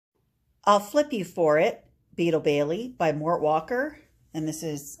I'll Flip You For It, Beetle Bailey by Mort Walker. And this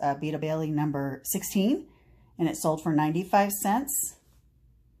is Beetle Bailey number 16. And it sold for 95 cents.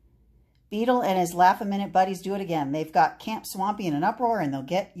 Beetle and his Laugh-A-Minute buddies do it again. They've got Camp Swampy in an uproar and they'll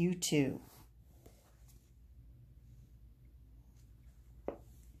get you too.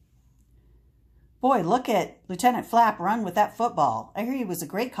 Boy, look at Lieutenant Flap run with that football. I hear he was a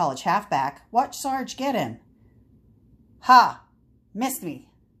great college halfback. Watch Sarge get him. Ha! Missed me.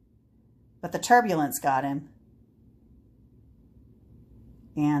 But the turbulence got him.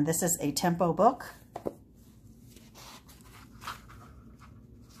 And this is a tempo book.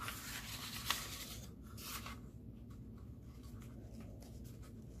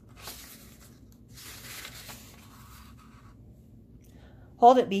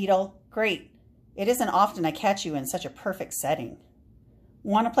 Hold it, Beetle. Great. It isn't often I catch you in such a perfect setting.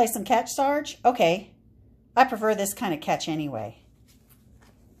 Want to play some catch, Sarge? Okay. I prefer this kind of catch anyway.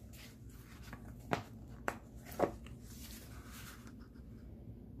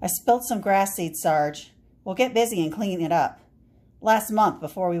 I spilled some grass seed, Sarge. We'll get busy and clean it up. Last month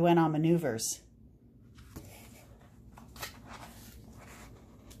before we went on maneuvers.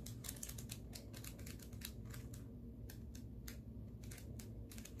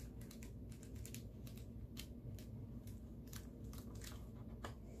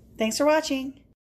 Thanks for watching.